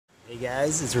Hey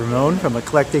guys, it's Ramon from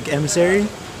Eclectic Emissary.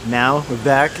 Now we're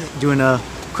back doing a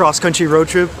cross-country road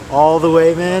trip all the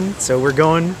way, man. So we're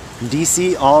going from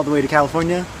DC all the way to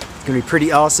California. It's gonna be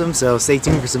pretty awesome, so stay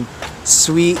tuned for some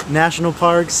sweet national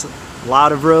parks, a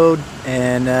lot of road,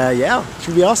 and yeah, it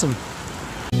should be awesome.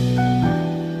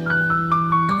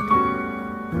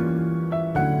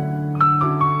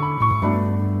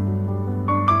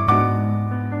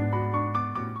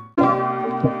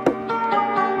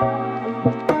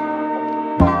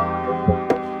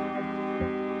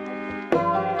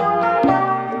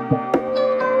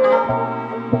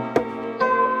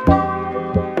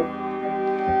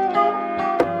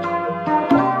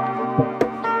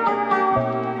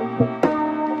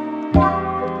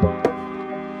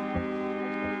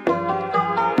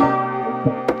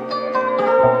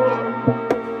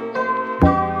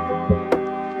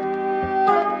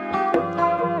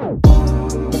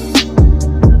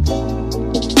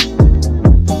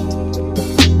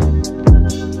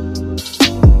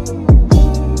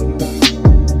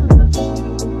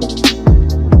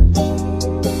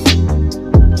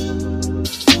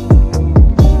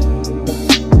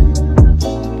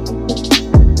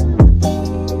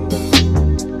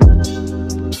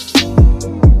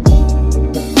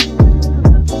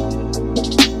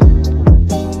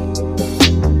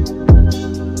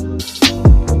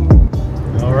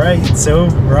 So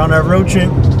we're on our road trip,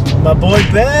 my boy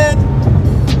Ben,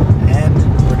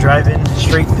 and we're driving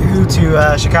straight through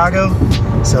to Chicago.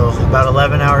 So about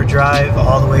 11-hour drive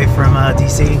all the way from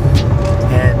DC,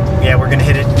 and yeah, we're gonna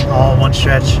hit it all one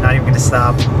stretch, not even gonna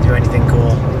stop, do anything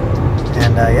cool.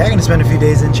 And yeah, gonna spend a few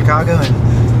days in Chicago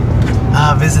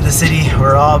and visit the city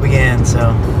where it all began,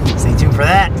 so stay tuned for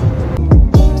that.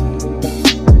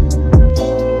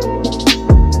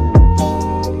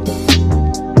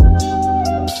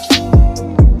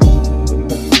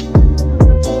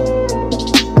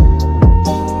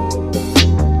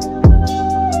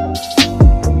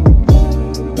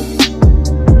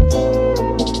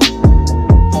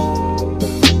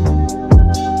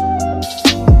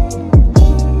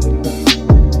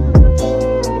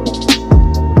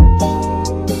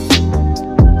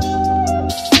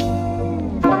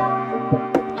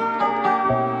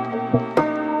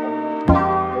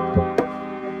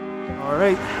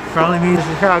 Finally made it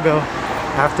to Chicago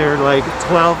after like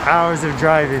 12 hours of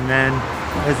driving, man.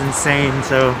 It was insane.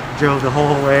 So drove the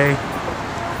whole way.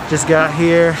 Just got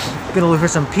here, gonna look for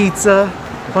some pizza.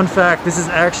 Fun fact, this is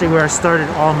actually where I started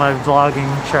all my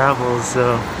vlogging travels.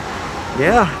 So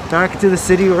yeah, back to the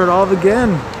city where it all began.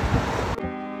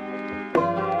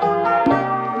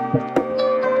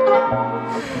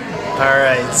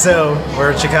 Alright, so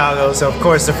we're in Chicago, so of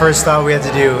course the first stop we had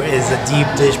to do is a deep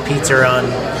dish pizza run.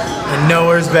 And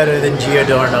nowhere's better than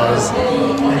Giordano's.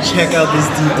 And check out this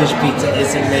deep dish pizza,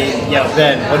 it's amazing. Yo,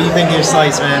 Ben, what do you think of your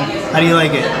slice, man? How do you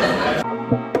like it?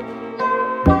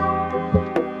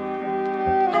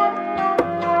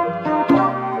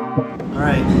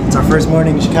 Alright, it's our first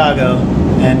morning in Chicago,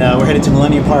 and we're headed to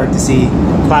Millennium Park to see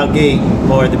Cloud Gate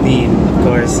or the Bean, of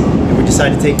course. And we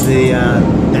decided to take the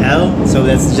L, so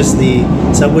that's just the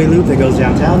subway loop that goes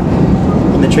downtown.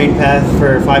 On the train path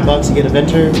for $5 you get a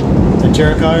Ventura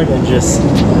card, and just,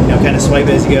 you know, kind of swipe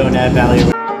as you go and add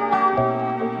value.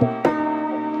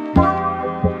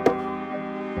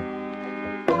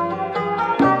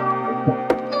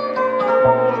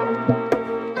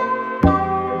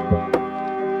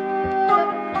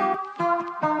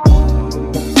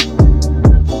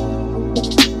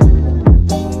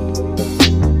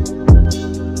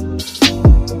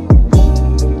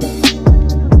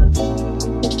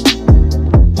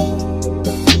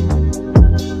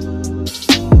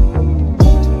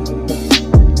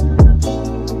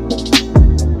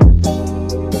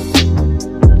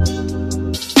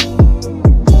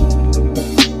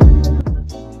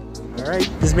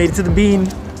 Just made it to the Bean.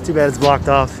 Too bad it's blocked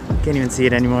off. Can't even see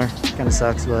it anymore. Kind of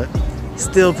sucks, but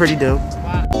still pretty dope.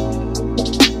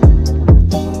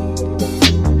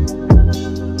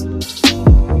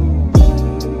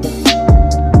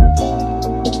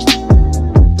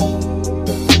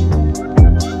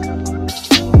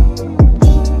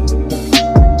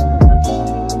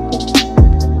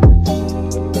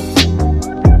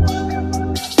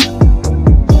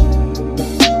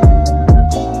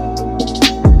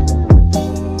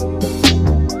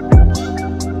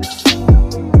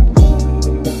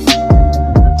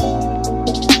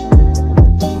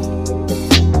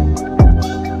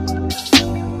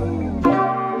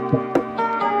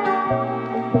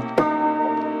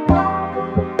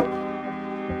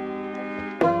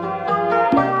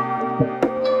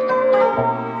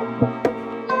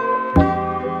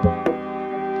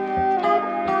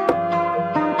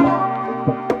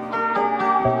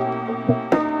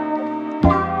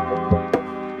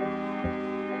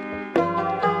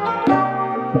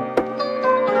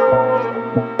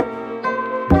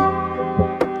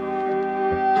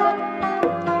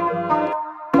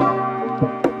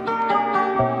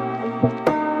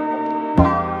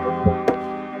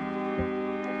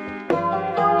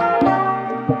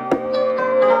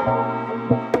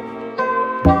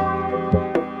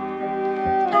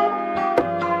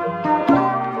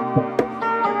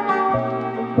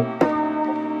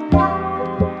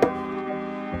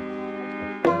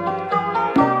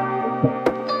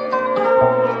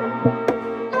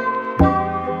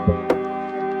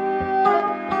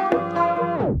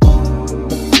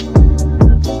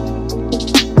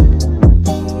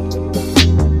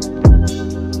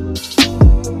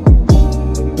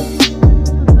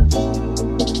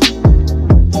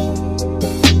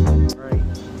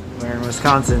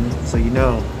 Wisconsin, so you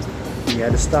know you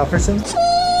gotta stop for some cheese.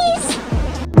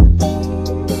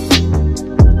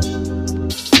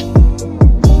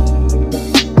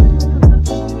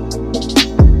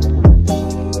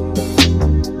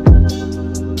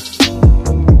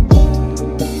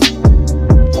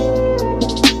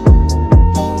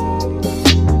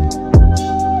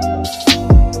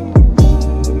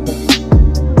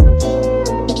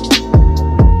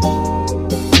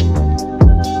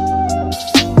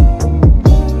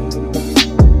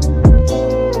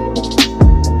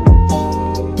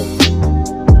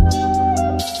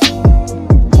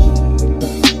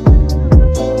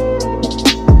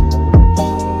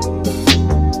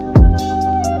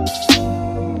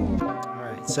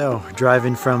 So,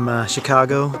 driving from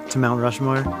Chicago to Mount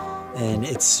Rushmore, and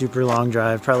it's super long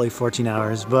drive, probably 14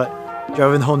 hours, but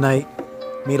driving the whole night,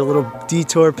 made a little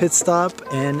detour pit stop,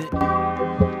 and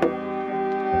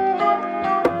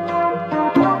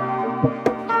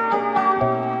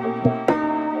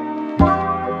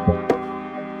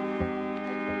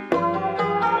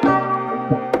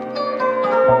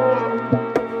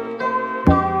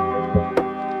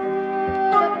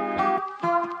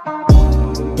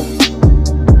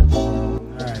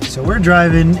so we're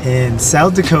driving in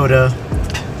South Dakota,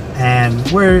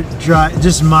 and we're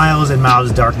just miles and miles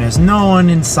of darkness. No one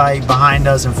in sight, behind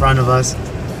us, in front of us,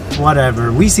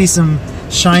 whatever. We see some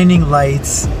shining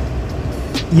lights,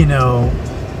 you know,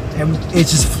 and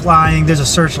it's just flying. There's a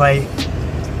searchlight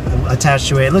attached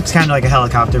to it. It looks kind of like a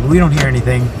helicopter, but we don't hear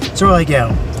anything. So we're like,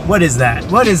 yo, what is that?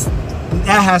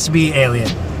 That has to be alien.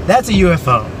 That's a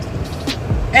UFO.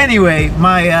 Anyway,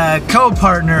 my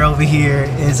co-partner over here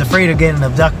is afraid of getting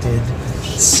abducted,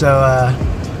 so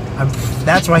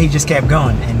that's why he just kept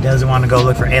going and doesn't want to go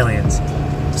look for aliens.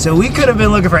 So we could have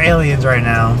been looking for aliens right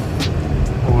now,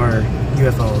 or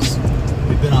UFOs.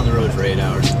 We've been on the road for 8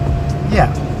 hours.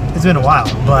 Yeah, it's been a while,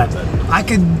 but I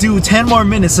could do 10 more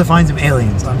minutes to find some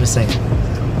aliens, I'm just saying.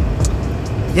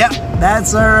 Yeah,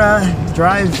 that's our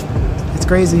drive. It's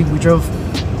crazy. We drove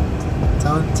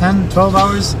 10, 12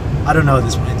 hours? I don't know at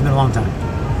this point. It's been a long time.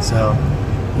 So,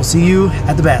 we'll see you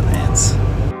at the Badlands.